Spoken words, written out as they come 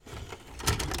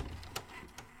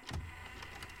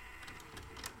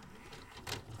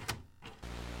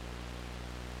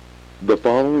The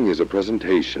following is a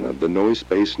presentation of the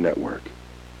Noisespace Network.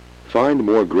 Find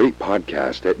more great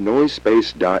podcasts at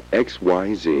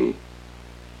noisespace.xyz.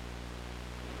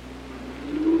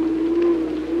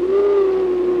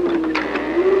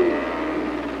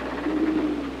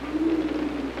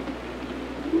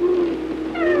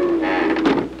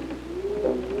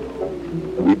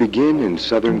 We begin in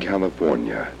Southern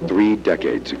California 3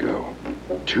 decades ago.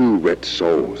 2 rich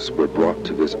souls were brought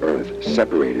to this earth,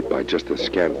 separated by just a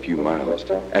scant few miles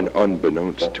and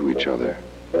unbeknownst to each other.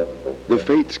 The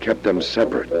fates kept them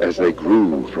separate as they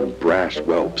grew from brash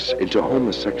whelps into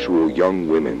homosexual young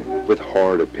women with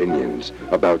hard opinions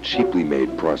about cheaply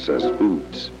made processed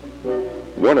foods.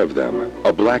 One of them,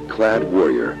 a black-clad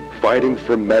warrior, fighting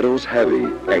for metals heavy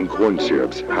and corn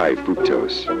syrups high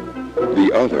fructose.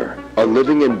 The other, a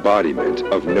living embodiment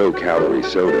of no-calorie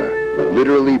soda,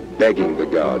 literally begging the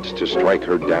gods to strike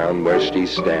her down where she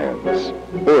stands,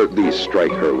 or at least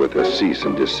strike her with a cease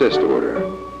and desist order.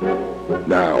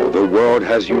 Now, the world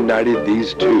has united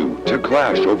these two to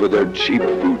clash over their cheap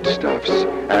foodstuffs,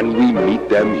 and we meet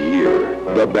them here,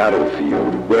 the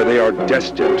battlefield, where they are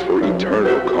destined for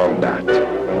eternal combat.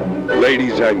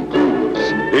 Ladies and ghouls,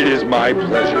 it is my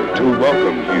pleasure to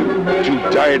welcome you to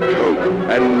Diet Coke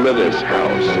and Lilith's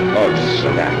House of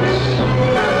Snacks.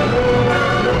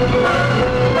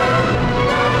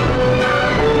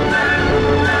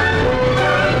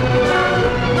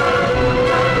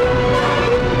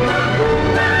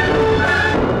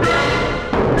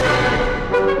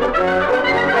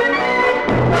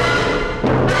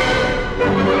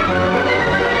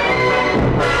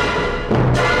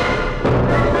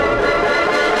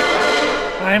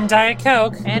 I'm Diet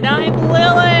Coke. And I'm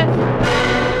Lilith.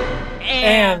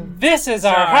 And this is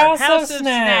our House of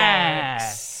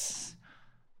Snacks.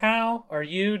 How are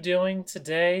you doing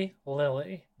today,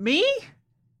 Lily? Me?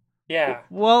 Yeah.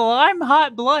 Well, I'm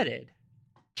hot-blooded.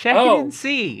 Check it and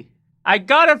see. I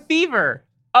got a fever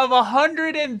of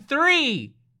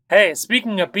 103. Hey,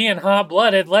 speaking of being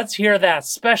hot-blooded, let's hear that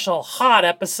special hot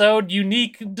episode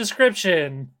unique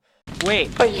description.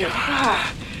 Wait. But you're so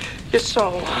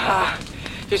hot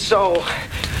and so hot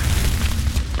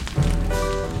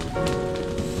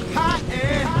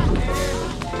and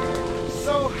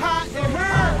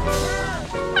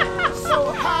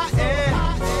so hot and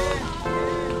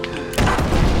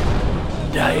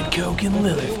Diet Coke and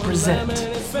Lilith present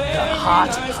the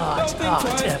hot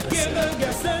episode.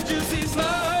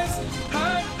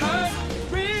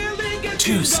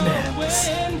 2 snacks,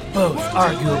 both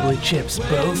arguably chips,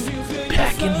 both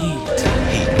packing heat.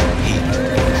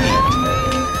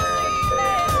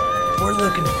 We're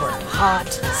looking for hot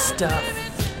stuff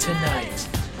tonight.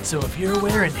 So if you're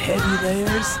wearing heavy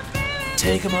layers,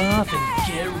 take them off and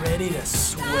get ready to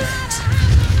sweat.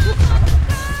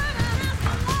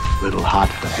 Little hot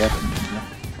for heaven, isn't it?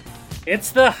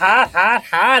 It's the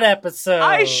hot episode.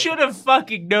 I should have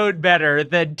fucking known better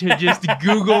than to just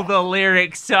Google the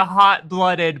lyrics to Hot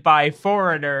Blooded by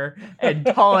Foreigner and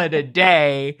call it a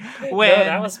day. When... No,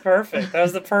 that was perfect. That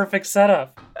was the perfect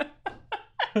setup.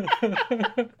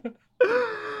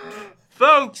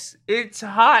 Folks, it's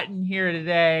hot in here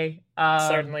today.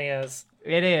 Certainly is.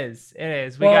 It is.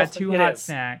 We got 2 hot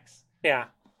snacks. Yeah.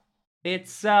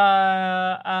 It's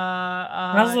how's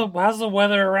the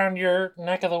weather around your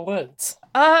neck of the woods?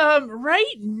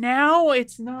 Right now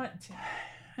it's not.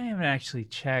 I haven't actually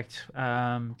checked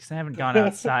because I haven't gone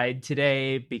outside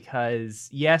today because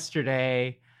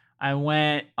yesterday I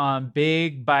went on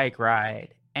big bike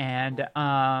ride and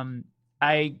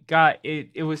I got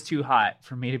it. It was too hot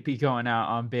for me to be going out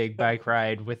on big bike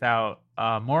ride without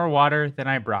more water than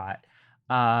I brought.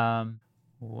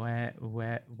 Wet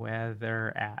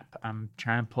weather app. I'm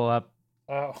trying to pull up.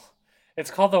 Oh, it's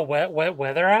called the wet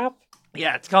weather app.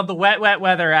 Yeah, it's called the wet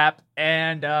weather app,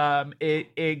 and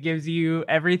it gives you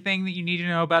everything that you need to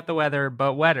know about the weather,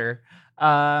 but wetter.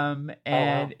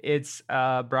 It's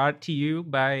brought to you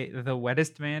by the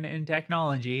wettest man in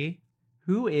technology,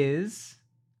 who is.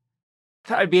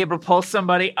 I'd be able to pull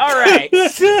somebody. All right.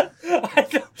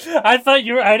 I thought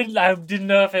you were. I didn't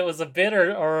know if it was a bit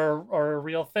or a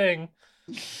real thing.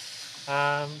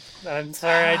 I'm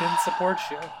sorry I didn't support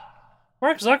you.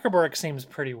 Mark Zuckerberg seems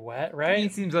pretty wet, right? He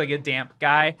seems like a damp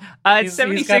guy. It's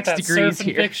 76 degrees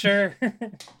here. Picture.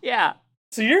 Yeah.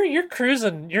 So you're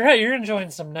cruising. You're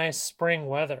enjoying some nice spring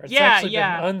weather. It's actually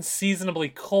been unseasonably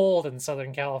cold in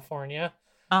Southern California.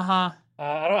 Uh-huh.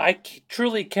 I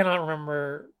truly cannot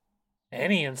remember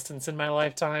any instance in my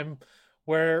lifetime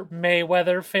where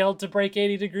Mayweather failed to break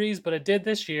 80 degrees, but it did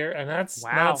this year, and that's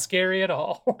Wow. not scary at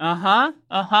all.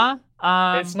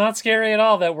 It's not scary at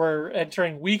all that we're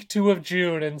entering week 2 of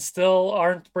June and still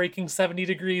aren't breaking 70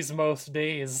 degrees most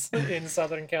days in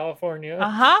Southern California.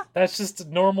 That's just a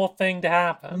normal thing to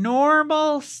happen.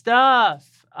 Normal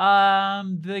stuff.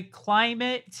 The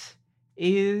climate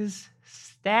is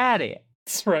static.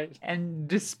 That's right. And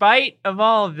despite of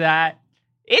all of that,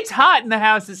 it's hot in the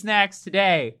House of Snacks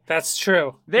today. That's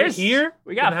true. There's here.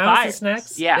 we got in the House fire. of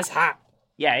Snacks. Yeah. It's hot.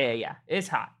 Yeah. It's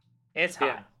hot. It's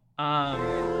hot.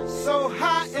 So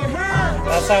hot in here.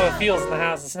 That's how it feels in the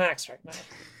House of Snacks right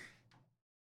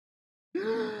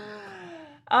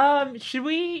now. Should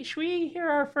we hear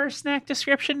our first snack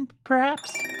description,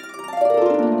 perhaps?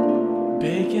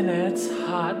 Baconette's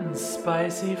hot and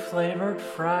spicy flavored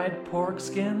fried pork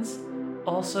skins,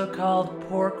 also called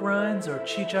pork rinds or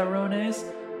chicharrones,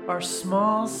 are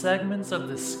small segments of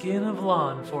the skin of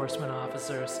law enforcement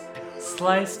officers,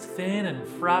 sliced thin and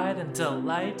fried until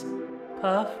light,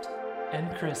 puffed,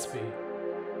 and crispy.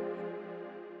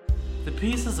 The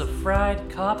pieces of fried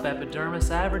cop epidermis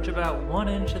average about 1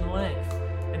 inch in length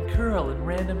and curl in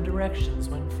random directions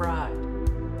when fried.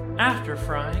 After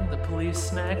frying, the police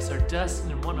snacks are dusted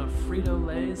in one of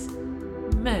Frito-Lay's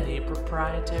many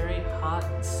proprietary hot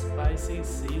and spicy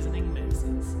seasoning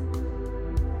mixes.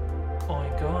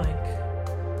 Oink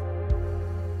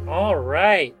oink. All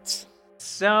right.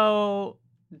 So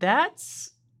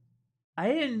that's I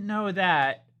didn't know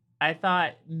that. I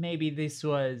thought maybe this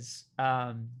was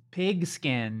pig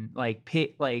skin, like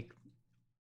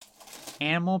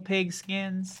animal pig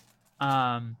skins.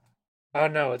 Oh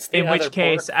no, it's the In other which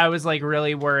case, pork. I was like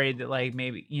really worried that like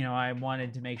maybe I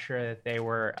wanted to make sure that they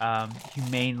were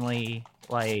humanely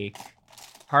like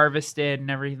harvested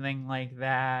and everything like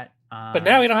that. But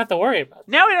now we don't have to worry about it.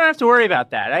 Now we don't have to worry about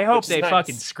that. I hope Which is they nice.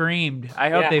 fucking screamed. I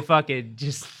hope Yeah. they fucking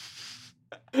just.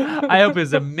 I hope it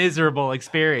was a miserable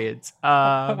experience.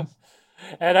 And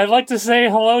I'd like to say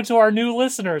hello to our new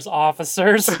listeners,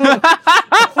 officers.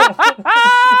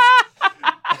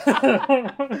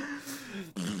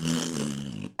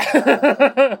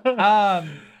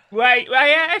 Well,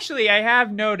 I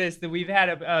have noticed that we've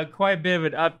had quite a bit of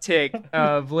an uptick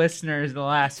of listeners in the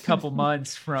last couple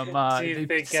months from Do you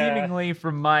think, seemingly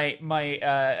from my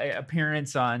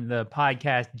appearance on the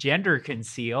podcast Gender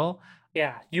Conceal.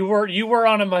 Yeah, you were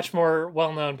on a much more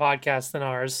well-known podcast than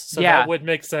ours, so Yeah. that would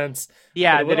make sense.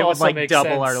 Yeah, But it would that it would also like make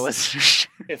double our sense listeners.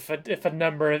 If a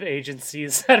number of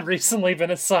agencies had recently been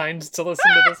assigned to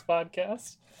listen to this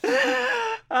podcast.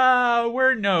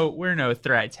 We're no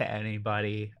threat to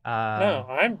anybody. No,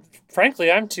 I'm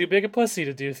too big a pussy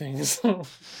to do things.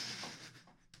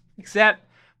 Except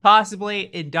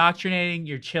possibly indoctrinating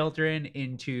your children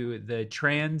into the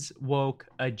trans woke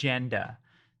agenda.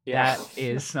 Yeah. That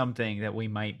is something that we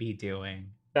might be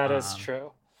doing. That is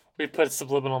true. We put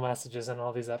subliminal messages in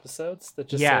all these episodes that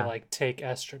just Yeah. say like take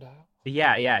estradiol.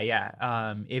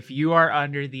 Yeah. If you are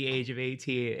under the age of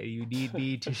 18, you need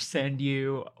me to send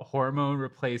you hormone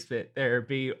replacement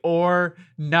therapy or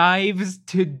knives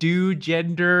to do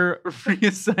gender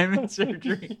reassignment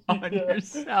surgery on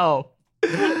yourself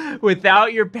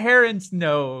without your parents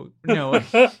knowing.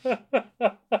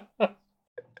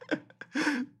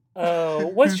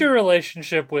 What's your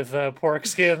relationship with pork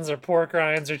skins or pork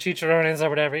rinds or chicharrones or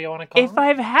whatever you want to call If them?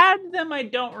 I've had them, I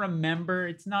don't remember.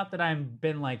 It's not that I've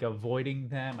been like avoiding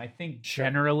them. I think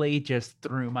generally just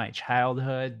through my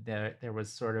childhood, there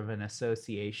was sort of an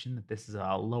association that this is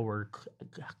a lower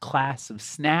class of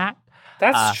snack.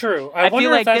 That's true. I feel wonder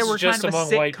like if that's they were just kind of a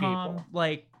among white sitcom, people.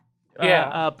 like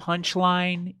Yeah.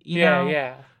 punchline. You know?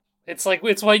 Yeah. It's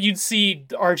what you'd see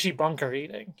Archie Bunker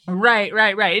eating. Right.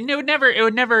 And it would never,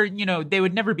 they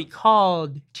would never be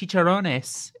called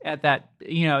chicharrones at that,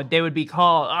 they would be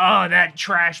called, oh, that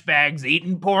trash bag's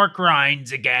eating pork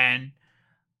rinds again.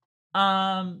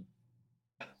 Yeah,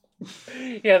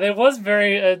 there was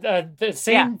very the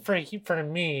same for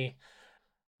me.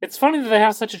 It's funny that they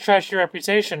have such a trashy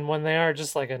reputation when they are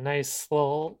just like a nice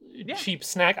little cheap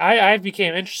snack. I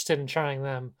became interested in trying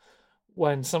them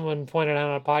when someone pointed out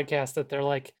on a podcast that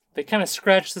they kind of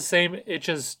scratch the same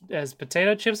itches as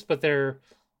potato chips, but they're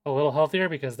a little healthier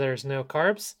because there's no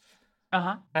carbs.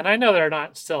 Uh-huh. And I know they're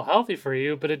not still healthy for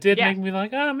you, but it did make me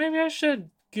like, oh, maybe I should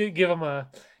give them a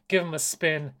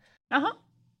spin. Uh-huh.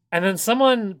 And then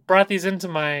someone brought these into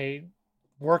my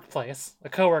workplace, a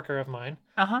coworker of mine.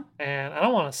 Uh-huh. And I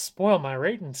don't want to spoil my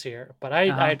ratings here, but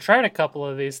I tried a couple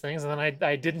of these things, and then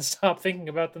I didn't stop thinking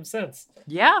about them since.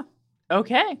 Yeah.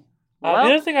 Okay. The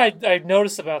other thing I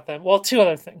noticed about them, well, two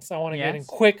other things I want to get in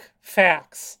quick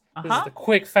facts. This is the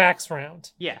quick facts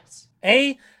round. Yes.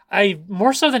 I I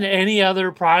more so than any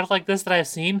other product like this that I've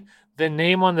seen, the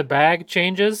name on the bag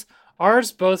changes.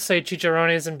 Ours both say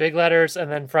chicharrones in big letters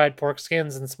and then fried pork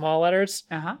skins in small letters.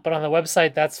 But on the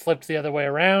website, that's flipped the other way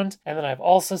around. And then I've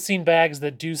also seen bags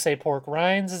that do say pork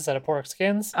rinds instead of pork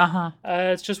skins.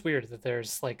 It's just weird that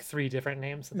there's like 3 different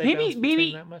names. That they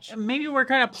maybe that much. Maybe we're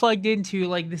kind of plugged into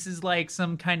like this is like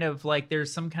some kind of like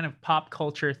there's some kind of pop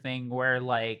culture thing where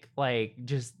like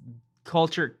just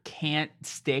culture can't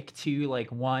stick to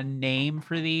like one name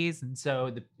for these, and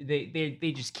so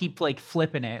they just keep like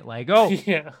flipping it like, oh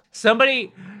yeah,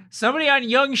 somebody on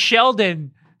Young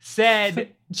Sheldon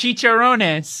said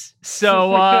chicharrones, so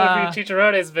we gotta be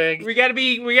chicharrones big. We gotta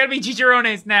be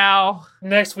chicharrones now.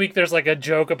 Next week there's like a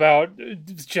joke about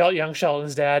Young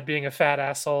Sheldon's dad being a fat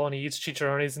asshole and he eats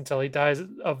chicharrones until he dies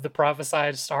of the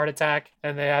prophesied heart attack,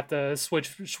 and they have to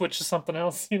switch to something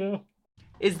else, you know.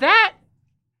 Is that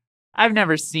I've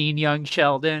never seen Young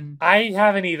Sheldon. I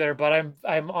haven't either, but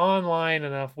I'm online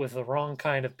enough with the wrong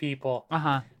kind of people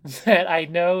that I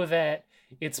know that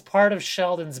it's part of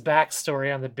Sheldon's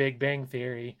backstory on The Big Bang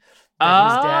Theory. That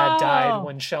his dad died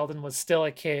when Sheldon was still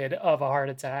a kid of a heart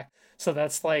attack. So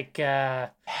that's like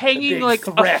hanging like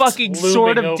a fucking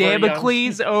sword of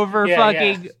Damocles over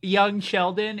young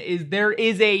Sheldon. There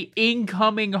is a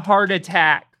incoming heart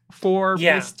attack for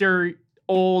Mr.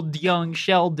 Old Young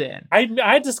Sheldon.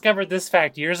 I discovered this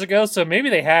fact years ago, so maybe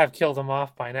they have killed him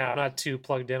off by now. I'm not too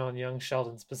plugged in on Young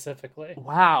Sheldon specifically.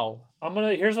 Wow.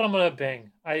 Here's what I'm gonna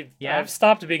bing. I've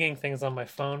stopped binging things on my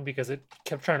phone because it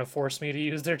kept trying to force me to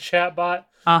use their chat bot.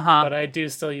 But I do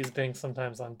still use Bing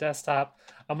sometimes on desktop.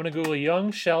 I'm gonna Google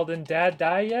Young Sheldon, dad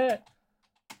die yet?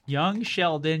 Young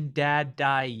Sheldon, dad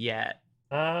die yet?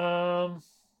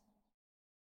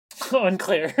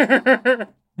 Unclear.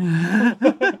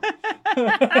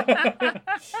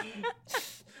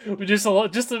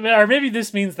 Or maybe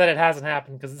this means that it hasn't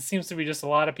happened, because it seems to be just a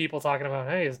lot of people talking about,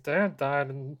 hey, his dad died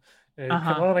and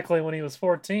canonically when he was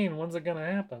 14. When's it gonna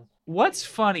happen? What's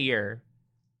funnier,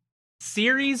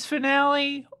 series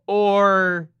finale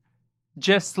or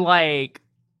just like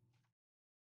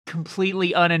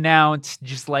completely unannounced,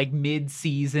 just like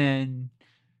mid-season,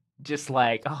 just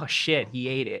like, oh shit, he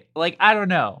ate it? Like, I don't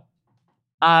know.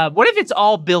 What if it's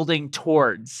all building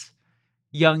towards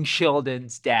Young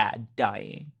Sheldon's dad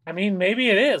dying? I mean, maybe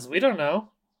it is. We don't know.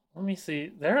 Let me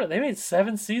see. They made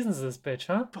 7 seasons of this bitch,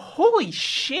 huh? Holy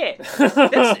shit!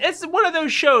 It's one of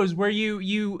those shows where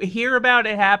you hear about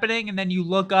it happening and then you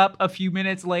look up a few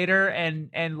minutes later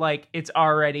and like it's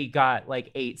already got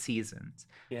like 8 seasons.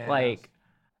 Yeah. Like,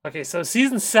 okay, so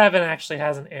season 7 actually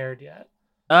hasn't aired yet.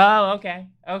 Oh, okay.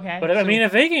 But I mean,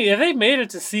 if they made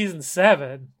it to season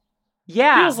 7.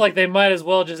 Yeah. Feels like they might as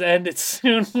well just end it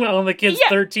soon on the kid's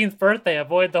 13th birthday.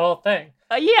 Avoid the whole thing.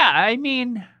 Yeah, I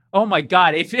mean, oh my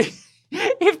God. If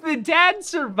the dad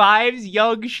survives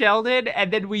Young Sheldon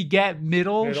and then we get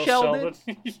middle Sheldon.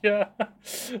 Yeah.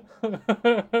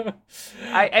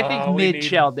 I think mid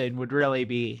Sheldon would really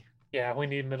be. Yeah, we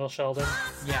need middle Sheldon.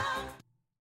 Yeah.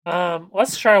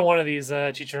 Let's try one of these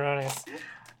chicharrones.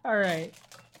 All right.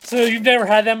 So you've never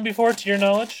had them before, to your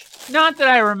knowledge? Not that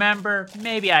I remember.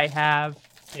 Maybe I have.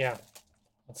 Yeah.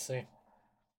 Let's see.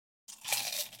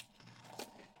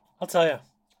 I'll tell you.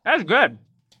 That's good.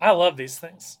 I love these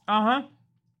things. The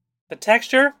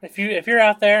texture, if you're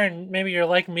out there and maybe you're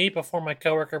like me before my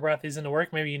coworker brought these into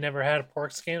work, maybe you never had a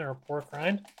pork skin or a pork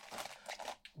rind.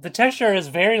 The texture is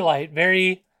very light,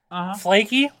 very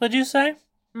flaky, would you say?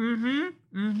 Very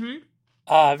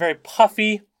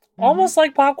puffy. Almost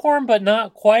like popcorn, but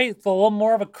not quite. It's a little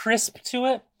more of a crisp to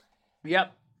it.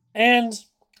 Yep. And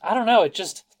I don't know.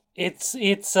 It's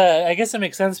I guess it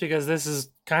makes sense because this is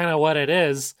kind of what it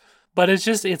is. But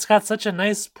it's got such a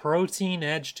nice protein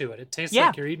edge to it. It tastes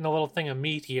like you're eating a little thing of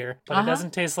meat here, but it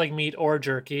doesn't taste like meat or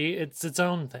jerky. It's its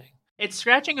own thing. It's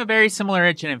scratching a very similar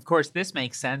itch, and of course, this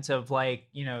makes sense of like,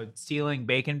 you know, stealing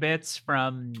bacon bits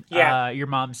from your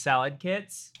mom's salad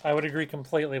kits. I would agree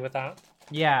completely with that.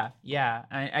 Yeah.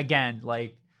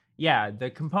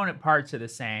 The component parts are the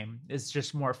same. It's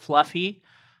just more fluffy.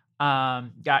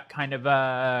 Got kind of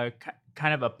a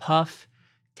puff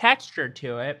texture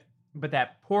to it, but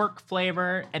that pork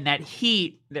flavor and that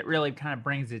heat that really kind of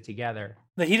brings it together.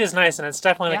 The heat is nice, and it's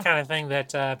definitely the kind of thing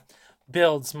that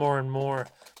builds more and more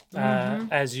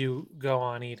as you go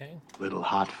on eating. A little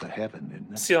hot for heaven, isn't it?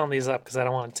 I'm sealing these up because I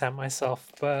don't want to tempt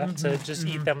myself, but to just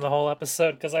eat them the whole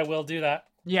episode, because I will do that.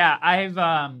 Yeah,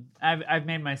 I've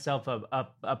made myself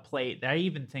a plate. I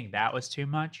even think that was too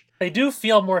much. They do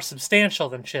feel more substantial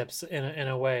than chips in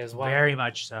a way as well. Very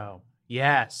much so.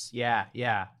 Yes. Yeah.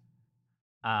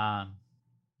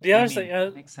 The other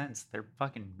thing makes sense. They're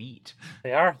fucking meat.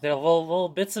 They are. They're little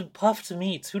bits of puffed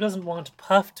meat. Who doesn't want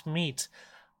puffed meat?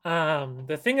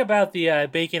 The thing about the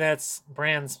Baconettes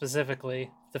brand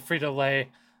specifically, the Frito-Lay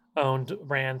owned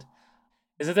brand,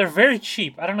 is that they're very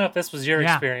cheap. I don't know if this was your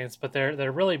experience, but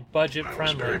they're really budget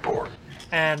friendly. Very poor.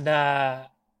 And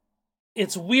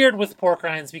it's weird with pork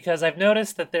rinds because I've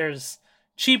noticed that there's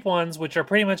cheap ones which are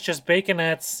pretty much just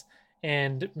Baconettes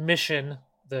and Mission,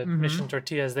 the Mission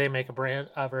tortillas. They make a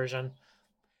version,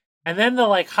 and then the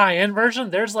like high end version.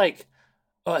 There's like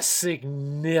a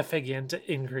significant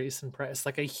increase in price,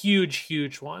 like a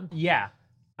huge one. Yeah.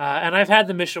 And I've had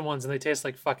the Mission ones, and they taste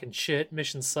like fucking shit.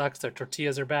 Mission sucks. Their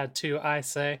tortillas are bad too, I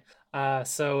say.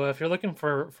 So if you're looking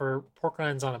for pork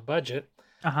rinds on a budget,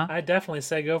 I definitely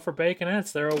say go for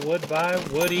Baconettes. They're a would buy,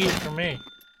 would eat for me.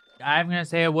 I'm gonna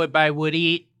say a would buy, would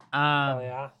eat.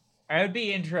 Yeah. I would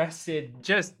be interested,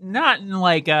 just not in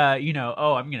like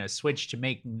I'm gonna switch to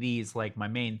making these like my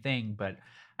main thing, but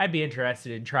I'd be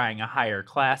interested in trying a higher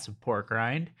class of pork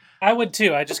rind. I would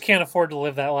too. I just can't afford to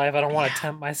live that life. I don't want to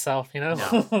tempt myself,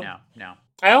 No.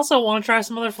 I also want to try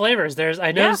some other flavors.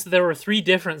 I noticed there were 3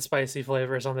 different spicy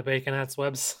flavors on the Baconettes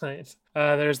website.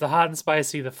 There's the hot and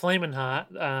spicy, the flamin'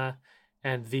 hot,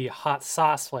 and the hot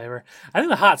sauce flavor. I think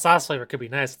the hot sauce flavor could be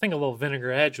nice. I think a little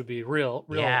vinegar edge would be real.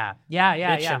 Yeah.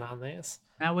 On these.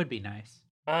 That would be nice.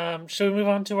 Should we move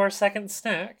on to our second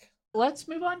snack? Let's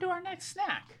move on to our next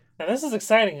snack. Now, this is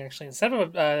exciting, actually. Instead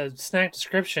of a snack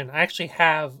description, I actually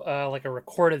have like a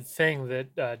recorded thing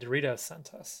that Doritos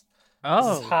sent us.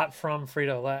 Oh. This is hot from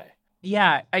Frito-Lay.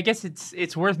 Yeah, I guess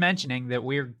it's worth mentioning that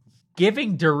we're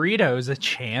giving Doritos a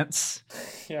chance.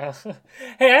 Yeah.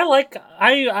 Hey,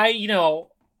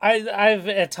 I've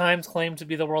at times claimed to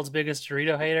be the world's biggest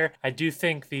Dorito hater. I do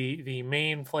think the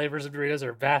main flavors of Doritos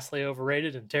are vastly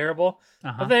overrated and terrible.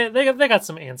 But they got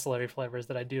some ancillary flavors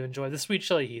that I do enjoy. The sweet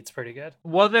chili heat's pretty good.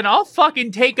 Well, then I'll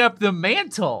fucking take up the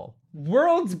mantle.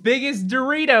 World's biggest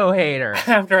Dorito hater.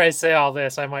 After I say all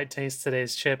this, I might taste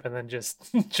today's chip and then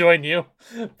just join you.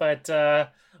 But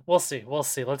we'll see.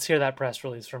 Let's hear that press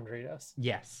release from Doritos.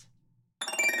 Yes.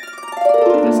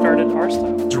 They started our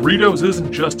stuff. Doritos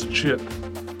isn't just a chip.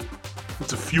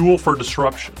 It's a fuel for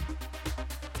disruption.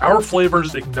 Our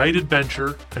flavors ignite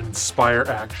adventure and inspire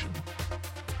action.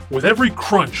 With every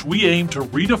crunch, we aim to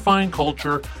redefine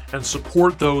culture and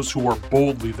support those who are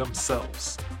boldly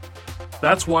themselves.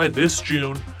 That's why this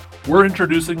June, we're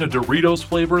introducing a Doritos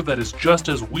flavor that is just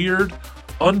as weird,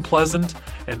 unpleasant,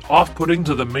 and off-putting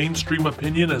to the mainstream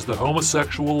opinion as the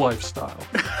homosexual lifestyle.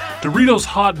 Doritos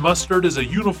Hot Mustard is a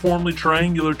uniformly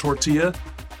triangular tortilla,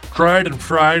 dried and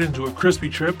fried into a crispy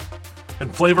chip,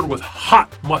 and flavored with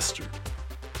hot mustard.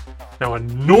 Now, a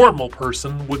normal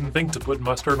person wouldn't think to put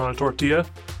mustard on a tortilla,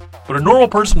 but a normal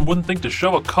person wouldn't think to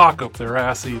shove a cock up their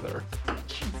ass either.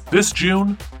 This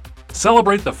June,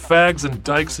 celebrate the fags and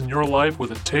dykes in your life with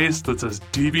a taste that's as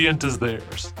deviant as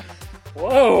theirs.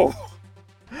 Whoa!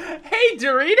 Hey,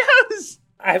 Doritos!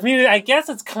 I mean, I guess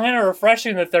it's kind of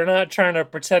refreshing that they're not trying to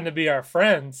pretend to be our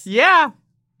friends. Yeah.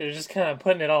 They're just kind of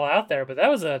putting it all out there, but that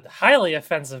was a highly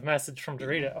offensive message from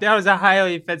Doritos. That was a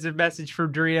highly offensive message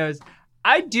from Doritos.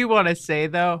 I do want to say,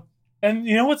 though... And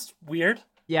you know what's weird?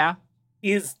 Yeah?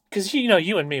 Is, because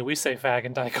you and me, we say fag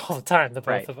and dyke all the time, the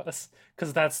both of us.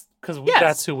 Because that's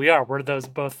who we are. We're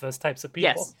both those types of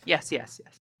people. Yes.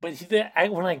 But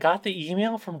when I got the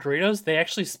email from Doritos, they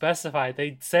actually specified.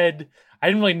 They said, I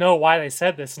didn't really know why they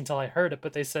said this until I heard it,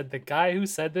 but they said the guy who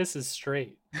said this is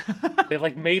straight. They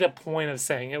made a point of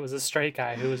saying it was a straight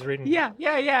guy who was reading. Yeah.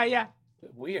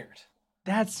 Weird.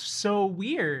 That's so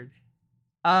weird.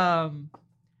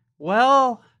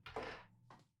 Well,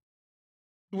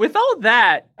 with all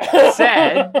that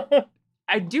said,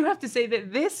 I do have to say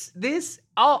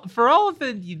that for all of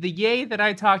the yay that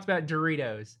I talked about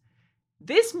Doritos,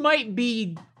 this might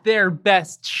be their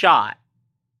best shot.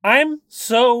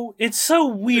 It's so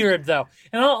weird though.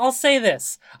 And I'll say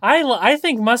this. I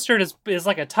think mustard is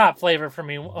like a top flavor for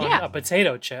me on a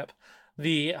potato chip.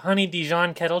 The Honey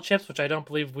Dijon kettle chips, which I don't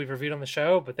believe we've reviewed on the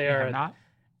show, but they are an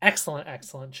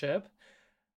excellent chip.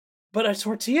 But a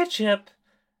tortilla chip,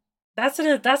 that's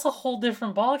a whole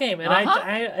different ballgame. And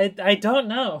I don't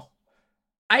know.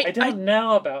 I don't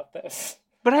know about this.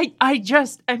 But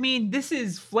I mean, this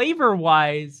is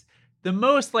flavor-wise the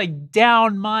most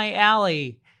down my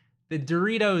alley the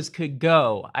Doritos could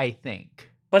go, I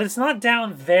think. But it's not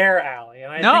down their alley,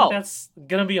 and I think that's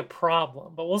gonna be a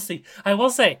problem. But we'll see. I will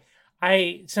say,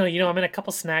 I'm in a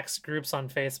couple snacks groups on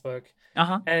Facebook,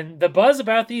 and the buzz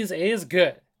about these is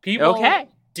good. People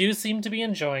do seem to be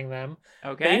enjoying them.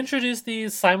 They introduced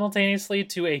these simultaneously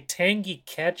to a tangy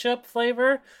ketchup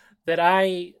flavor that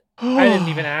I I didn't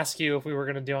even ask you if we were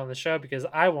going to do on the show because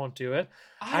I won't do it.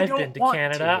 I've been to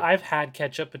Canada. I've had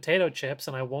ketchup potato chips,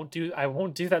 and I won't do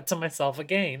that to myself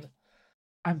again.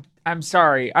 I'm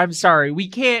sorry. I'm sorry. We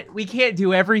can't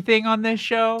do everything on this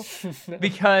show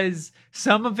because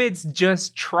some of it's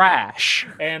just trash.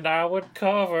 And I would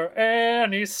cover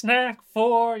any snack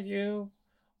for you,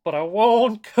 but I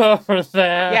won't cover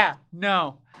that. Yeah,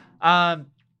 no.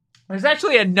 There's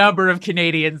actually a number of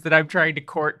Canadians that I'm trying to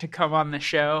court to come on the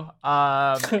show.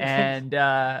 I'm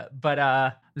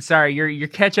sorry, your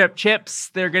ketchup chips,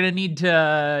 they're gonna need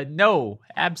to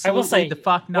absolutely I will say, the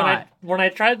fuck not. When I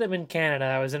tried them in Canada,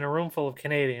 I was in a room full of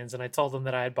Canadians, and I told them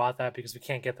that I had bought that because we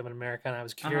can't get them in America, and I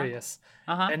was curious.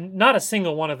 And not a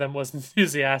single one of them was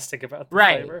enthusiastic about the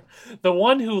flavor. The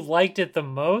one who liked it the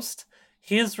most,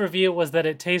 his review was that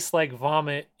it tastes like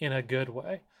vomit in a good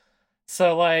way.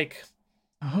 So, like,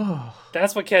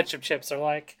 that's what ketchup chips are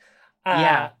like.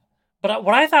 Yeah. But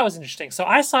what I thought was interesting, so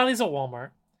I saw these at Walmart,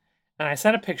 and I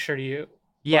sent a picture to you.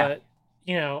 Yeah. But,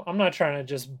 I'm not trying to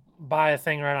just buy a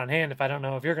thing right on hand if I don't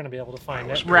know if you're going to be able to find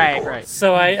it. Right.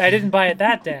 So I didn't buy it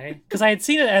that day because I had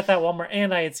seen it at that Walmart,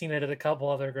 and I had seen it at a couple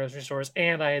other grocery stores,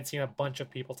 and I had seen a bunch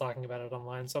of people talking about it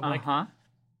online. So I'm like,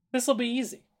 this will be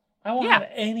easy. I won't have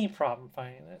any problem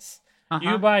finding this.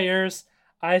 You buy yours.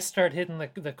 I start hitting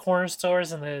the corner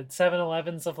stores and the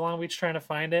 7-Elevens of Long Beach trying to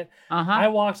find it. I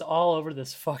walked all over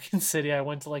this fucking city. I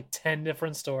went to like 10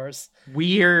 different stores.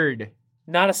 Weird.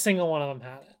 Not a single one of them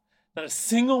had it. Not a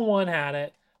single one had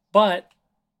it, but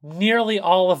nearly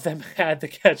all of them had the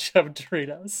ketchup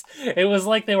Doritos. It was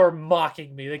like they were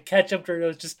mocking me. The ketchup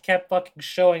Doritos just kept fucking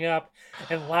showing up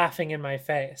and laughing in my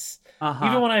face.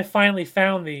 Even when I finally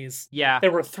found these,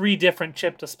 there were 3 different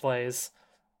chip displays.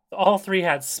 All 3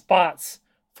 had spots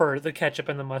for the ketchup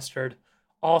and the mustard.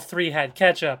 All 3 had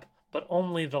ketchup, but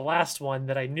only the last one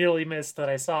that I nearly missed that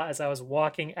I saw as I was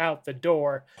walking out the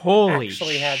door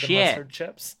actually had the mustard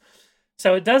chips.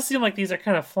 So it does seem like these are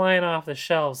kind of flying off the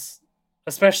shelves,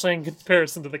 especially in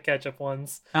comparison to the ketchup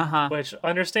ones, which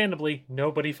understandably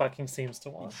nobody fucking seems to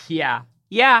want. Yeah.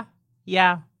 All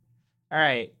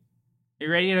right.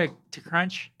 You ready to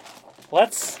crunch?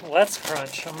 Let's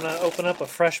crunch. I'm gonna open up a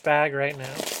fresh bag right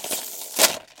now.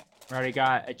 Already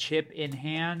got a chip in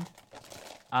hand.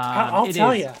 I'll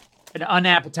tell you, an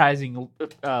unappetizing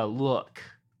look.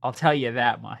 I'll tell you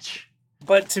that much.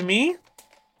 But to me,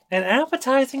 an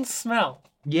appetizing smell.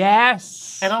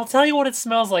 Yes. And I'll tell you what it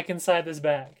smells like inside this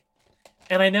bag.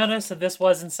 And I noticed that this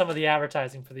wasn't some of the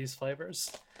advertising for these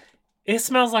flavors. It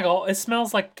smells like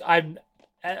I'm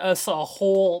at a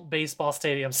whole baseball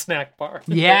stadium snack bar.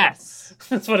 Yes.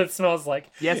 That's what it smells like.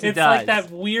 Yes, it it's does. Like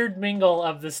that weird mingle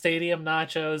of the stadium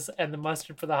nachos and the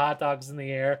mustard for the hot dogs in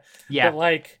the air. Yeah.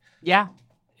 But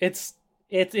it's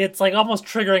like almost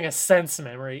triggering a sense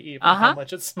memory even how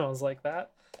much it smells like that.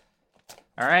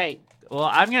 All right. Well,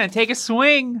 I'm going to take a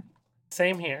swing.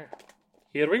 Same here.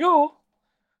 Here we go.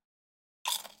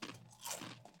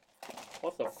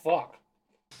 What the fuck?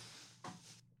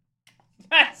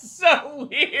 That's so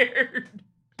weird.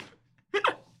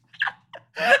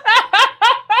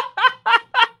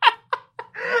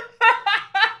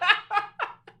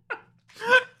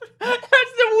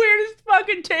 That's the weirdest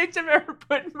fucking taste I've ever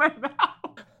put in my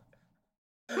mouth.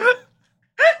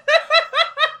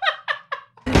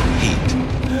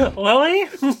 Lily?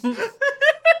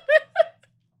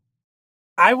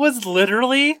 I was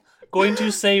literally going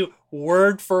to say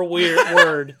word for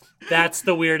word, that's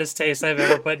the weirdest taste I've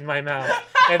ever put in my mouth.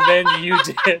 And then you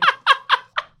did.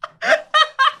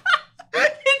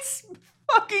 It's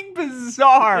fucking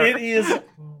bizarre. It is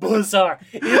bizarre.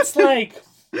 It's like...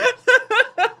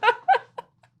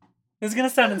 This is going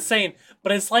to sound insane,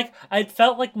 but it's like I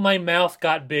felt like my mouth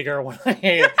got bigger when I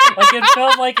ate it. Like it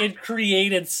felt like it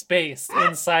created space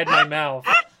inside my mouth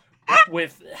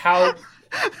with how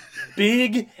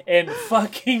big and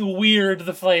fucking weird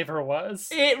the flavor was.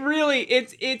 It really,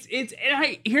 it's,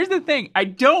 and here's the thing. I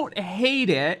don't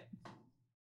hate it.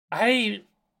 I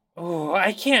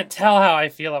can't tell how I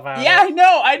feel about it. Yeah, I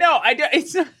know.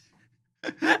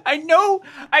 I know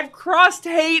I've crossed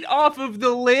hate off of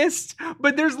the list,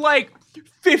 but there's like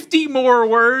 50 more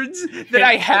words that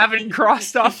I haven't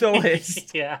crossed off the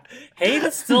list. Yeah. Hate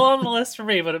is still on the list for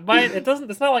me, but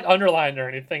it's not like underlined or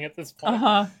anything at this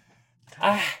point.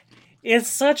 It's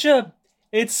such a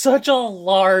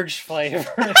large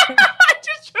flavor. I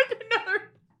just took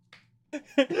another.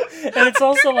 And it's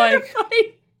also like,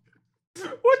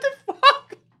 what the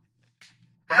fuck?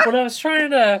 What I was trying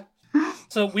to...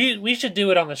 So we should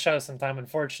do it on the show sometime.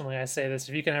 Unfortunately, I say this.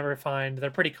 If you can ever find,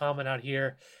 they're pretty common out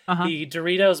here. The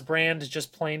Doritos brand is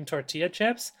just plain tortilla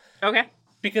chips. Okay.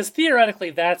 Because theoretically,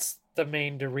 that's the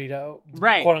main Dorito,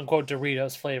 right? Quote unquote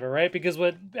Doritos flavor, right? Because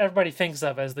what everybody thinks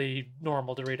of as the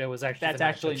normal Dorito is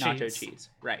actually nacho cheese,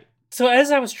 right? So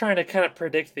as I was trying to kind of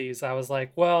predict these, I was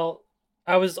like, well,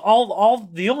 I was all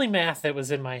the only math that was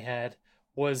in my head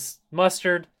was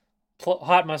mustard,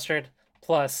 hot mustard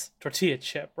plus tortilla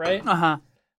chip, right?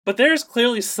 But there's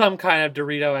clearly some kind of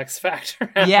Dorito X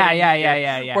factor.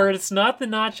 Yeah. Where it's not the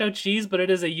nacho cheese, but it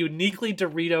is a uniquely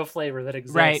Dorito flavor that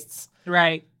exists.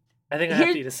 Right. I think I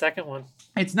have to eat a second one.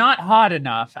 It's not hot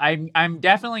enough. I'm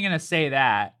definitely gonna say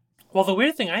that. Well, the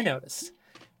weird thing I noticed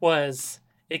was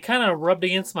it kind of rubbed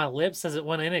against my lips as it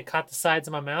went in. It caught the sides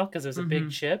of my mouth because it was a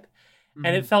big chip,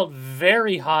 and it felt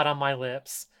very hot on my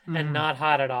lips and not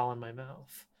hot at all in my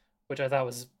mouth, which I thought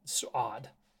was odd.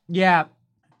 Yeah.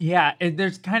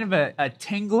 There's kind of a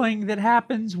tingling that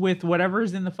happens with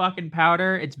whatever's in the fucking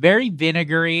powder. It's very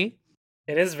vinegary.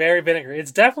 It is very vinegary.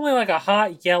 It's definitely like a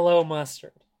hot yellow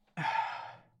mustard.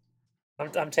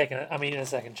 I'm taking it. I'm eating a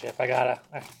second chip. Here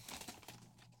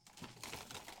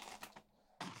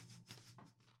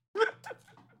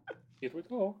we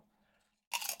go.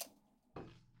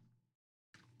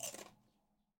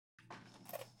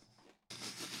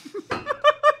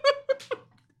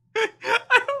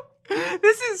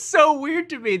 This is so weird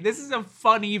to me. This is a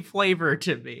funny flavor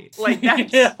to me. Like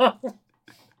that's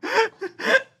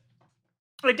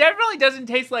It definitely doesn't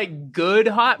taste like good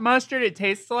hot mustard. It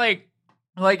tastes like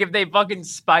if they fucking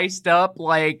spiced up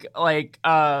the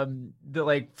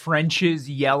French's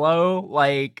yellow,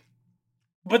 like.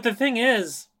 But the thing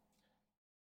is,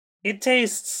 it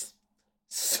tastes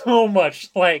so much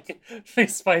like they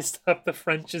spiced up the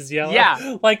French's yellow.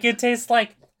 Yeah. Like it tastes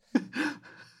like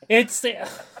it's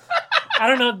I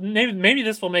don't know, maybe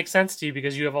this will make sense to you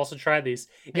because you have also tried these.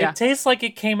 It tastes like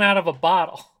it came out of a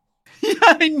bottle. Yeah,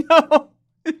 I know.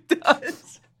 It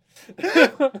does. You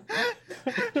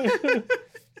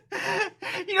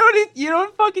know what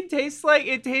it fucking tastes like?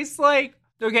 It tastes like,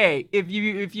 okay, if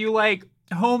you like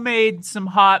homemade some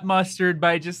hot mustard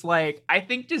by just like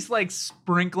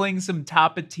sprinkling some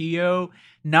Tapatio,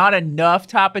 not enough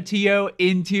Tapatio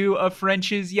into a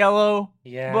French's yellow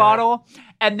bottle,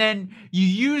 and then you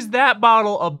use that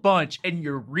bottle a bunch and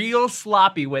you're real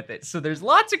sloppy with it. So there's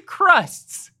lots of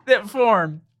crusts that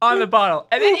form on the bottle,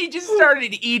 and then you just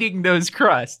started eating those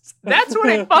crusts. That's what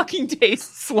it fucking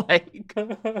tastes like.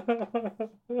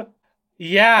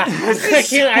 Yeah,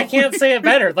 I can't say it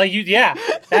better. Like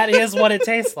that is what it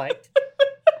tastes like.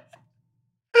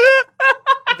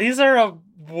 These are a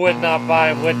would not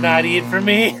buy, would not eat for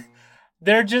me.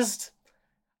 They're just,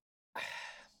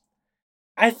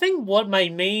 I think what my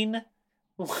main,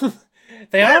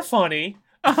 they are funny.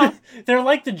 They're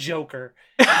like the Joker.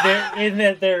 They're in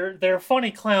that they're a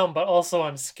funny clown, but also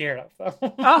I'm scared of them.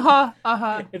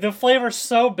 The flavor's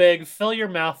so big, fill your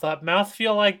mouth up, mouth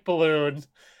feel like balloon.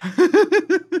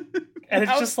 And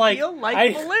it's just like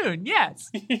balloon, yes.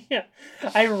 Yeah.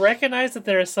 I recognize that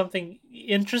there is something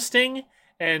interesting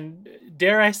and,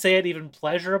 dare I say it, even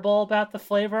pleasurable about the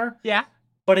flavor. Yeah.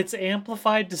 But it's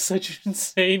amplified to such an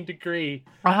insane degree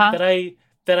that I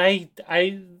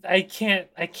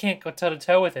can't go toe to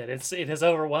toe with it. It has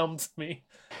overwhelmed me.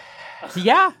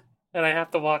 Yeah. And I have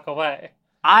to walk away.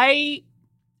 I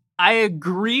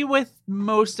agree with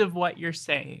most of what you're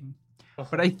saying.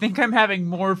 But I think I'm having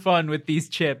more fun with these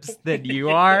chips than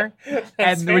you are,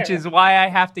 which is why I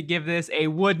have to give this a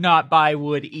would not buy,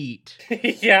 would eat.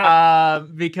 Yeah.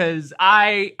 Because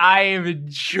I am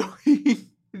enjoying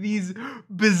these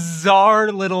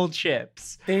bizarre little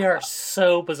chips. They are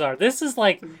so bizarre. This is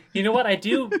like, you know what I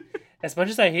do? As much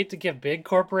as I hate to give big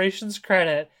corporations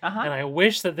credit, and I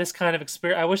wish that this kind of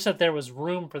I wish that there was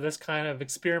room for this kind of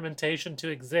experimentation to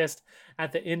exist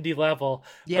at the indie level.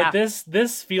 Yeah. But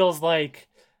this feels like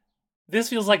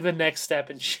the next step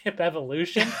in chip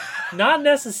evolution. Not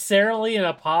necessarily in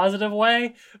a positive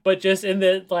way, but just in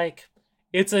the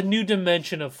it's a new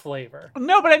dimension of flavor.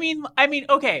 No, but I mean,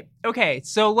 okay.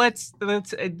 So let's.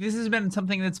 This has been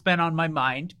something that's been on my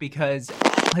mind because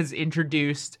has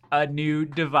introduced a new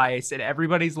device, and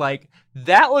everybody's like,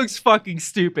 "That looks fucking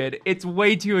stupid. It's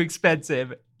way too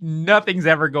expensive. Nothing's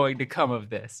ever going to come of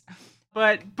this."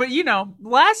 But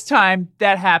last time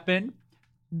that happened,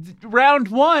 round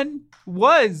one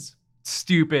was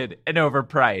stupid and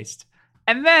overpriced,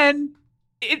 and then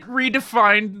it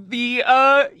redefined the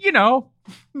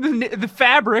the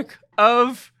fabric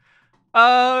of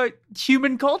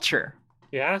human culture.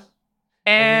 Yeah.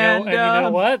 And you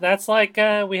know what? That's like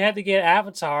we had to get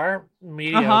Avatar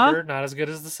mediocre, not as good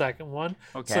as the second one,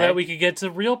 so that we could get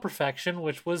to real perfection,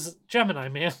 which was Gemini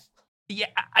Man. Yeah,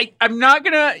 I'm not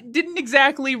gonna. Didn't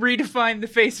exactly redefine the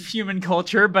face of human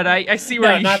culture, but I see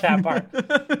where you. Not that part.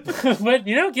 But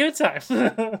give it time.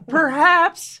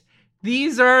 Perhaps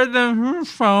these are the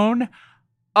phone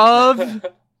of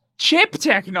chip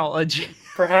technology.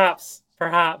 Perhaps.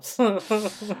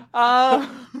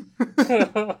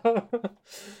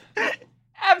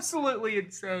 Absolutely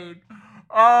insane.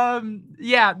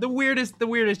 Yeah, the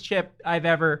weirdest chip I've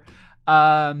ever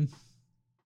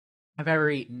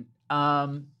eaten.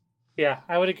 Yeah,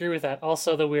 I would agree with that.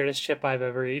 Also, the weirdest chip I've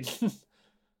ever eaten.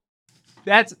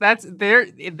 There's a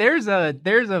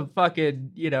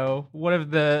fucking, one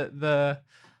of the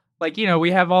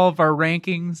we have all of our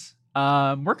rankings.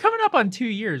 We're coming up on 2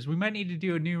 years. We might need to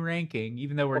do a new ranking,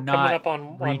 even though we're not coming up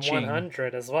on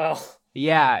 100 as well.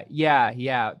 Yeah.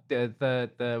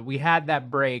 The we had that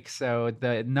break, so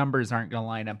the numbers aren't going to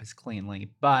line up as cleanly.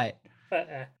 But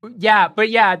the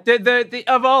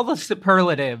of all the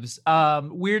superlatives,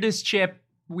 weirdest chip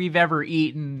we've ever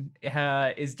eaten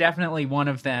is definitely one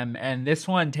of them, and this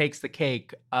one takes the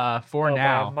cake for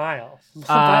now. By a mile.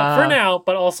 For now,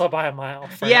 but also by a mile.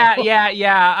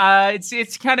 Yeah.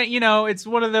 It's kind of, it's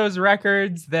one of those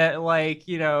records that are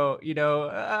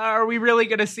we really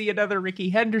going to see another Ricky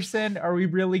Henderson? Are we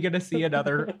really going to see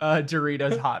another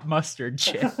Doritos hot mustard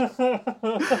chip?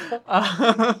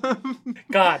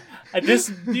 God,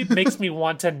 this makes me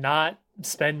want to not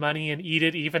spend money and eat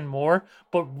it even more.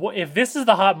 But if this is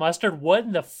the hot mustard, what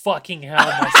in the fucking hell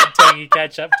does the tangy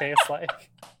ketchup taste like?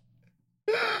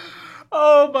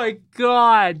 Oh my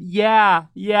god, yeah,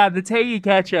 the tangy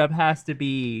ketchup has to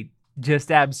be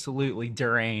just absolutely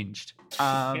deranged.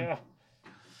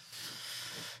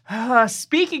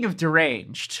 Speaking of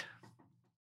deranged,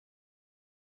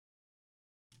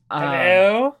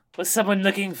 hello? Was someone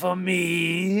looking for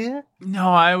me? No,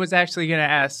 I was actually going to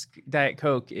ask Diet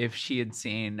Coke if she had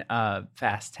seen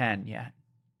Fast 10 yet.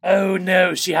 Oh,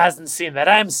 no, she hasn't seen that.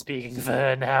 I'm speaking for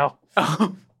her now.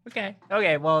 Oh, okay.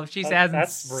 Well, if she hasn't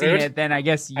seen it, then I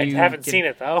guess I haven't seen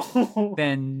it, though.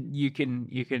 Then you can,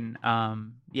 you're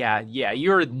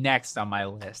next on my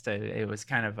list. It was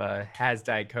kind of has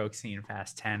Diet Coke seen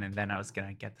Fast 10, and then I was going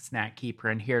to get the Snack Keeper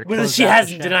in here. Well, she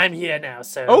hasn't, and I'm here now,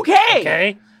 so.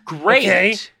 Okay. Great.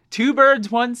 Okay. 2 birds,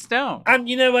 1 stone.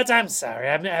 You know what? I'm sorry.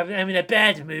 I'm in a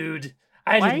bad mood.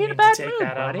 I didn't mean to take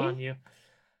that out on you.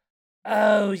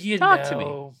 Oh, Talk to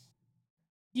me.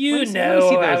 You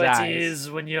know how it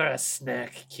is when you're a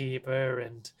snack keeper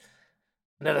and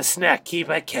another snack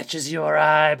keeper catches your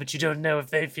eye, but you don't know if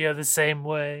they feel the same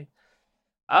way.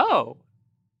 Oh,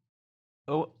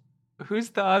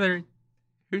 who's the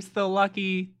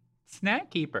lucky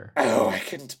snack keeper? Oh, I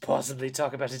couldn't possibly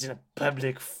talk about it in a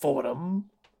public forum.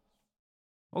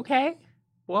 Okay.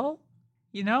 Well,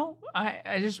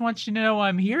 I just want you to know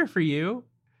I'm here for you.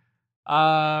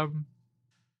 Not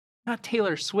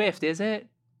Taylor Swift, is it?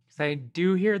 Because I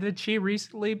do hear that she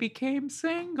recently became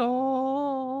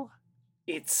single.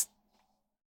 Lilith,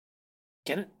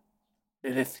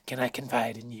 can I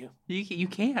confide in you? You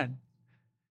can.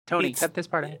 Tony, cut this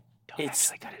part out. Don't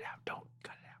actually cut it out. Don't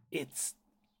cut it out.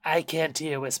 I can't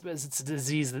hear whispers. It's a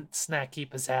disease that snack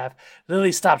keepers have.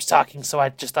 Lily stopped talking, so I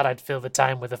just thought I'd fill the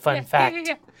time with a fun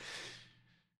fact.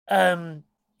 Yeah.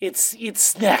 It's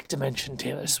snack dimension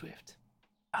Taylor Swift.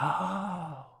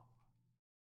 Oh.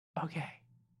 Okay.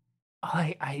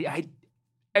 I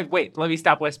wait, let me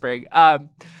stop whispering. That's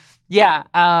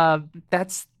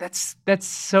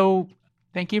so,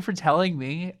 thank you for telling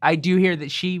me. I do hear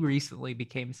that she recently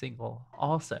became single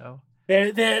also.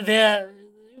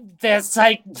 Their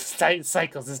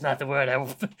cycles is not the word.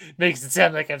 Makes it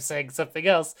sound like I'm saying something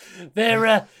else.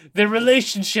 Their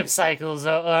relationship cycles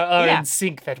are in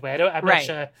sync that way. I'm not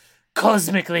sure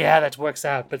cosmically how that works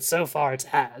out, but so far it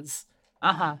has.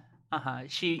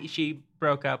 She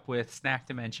broke up with Snack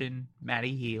Dimension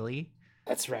Maddie Healy.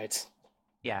 That's right.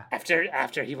 Yeah.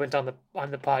 After he went on the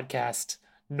podcast,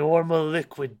 Normal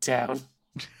Liquid Town.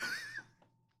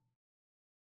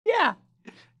 Yeah.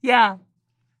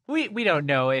 We don't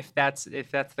know if that's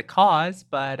the cause,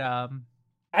 but I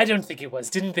don't think it was.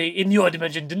 Didn't they? In your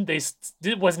dimension, didn't they?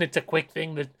 Wasn't it a quick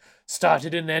thing that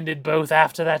started and ended both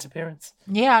after that appearance?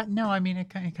 Yeah. No, I mean it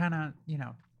kind of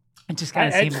it just kind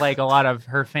of seemed like a lot of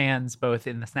her fans, both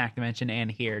in the Snack Dimension and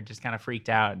here, just kind of freaked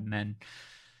out and then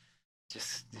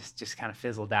just kind of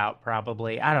fizzled out.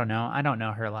 Probably. I don't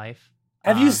know her life.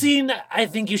 Have you seen I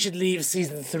Think You Should Leave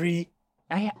season 3?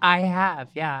 I have.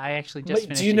 Yeah, I actually just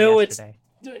finished. Do you know yesterday.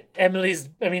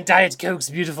 Diet Coke's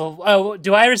beautiful. Oh,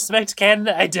 do I respect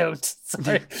Canada? I don't.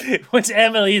 Sorry. What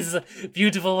Emily's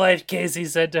beautiful wife Casey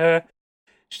said to her,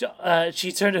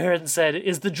 she turned to her and said,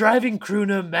 "Is the driving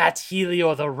crooner Matt Healy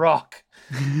or The Rock?"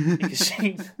 Because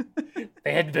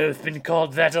they had both been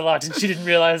called that a lot, and she didn't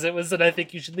realize it was an "I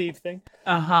think you should leave" thing.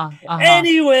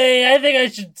 Anyway, I think I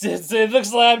should. It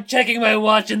looks like I'm checking my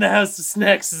watch, and the House of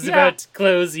Snacks is about to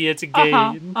close yet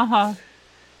again. I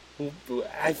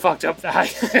fucked up. I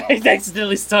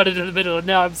accidentally started in the middle, and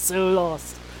now I'm so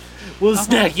lost. We'll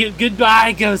snack you.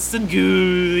 Goodbye, ghosts and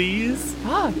ghoulies.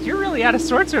 Oh, you're really out of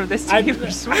sorts over this team.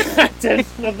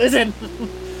 Listen.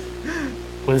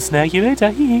 We'll snack you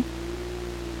later.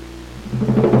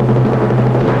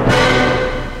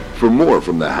 For more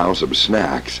from the House of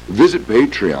Snacks, visit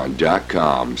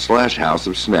patreon.com/House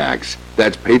of Snacks.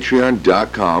 That's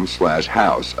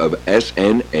patreon.com/House of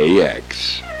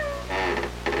SNAX.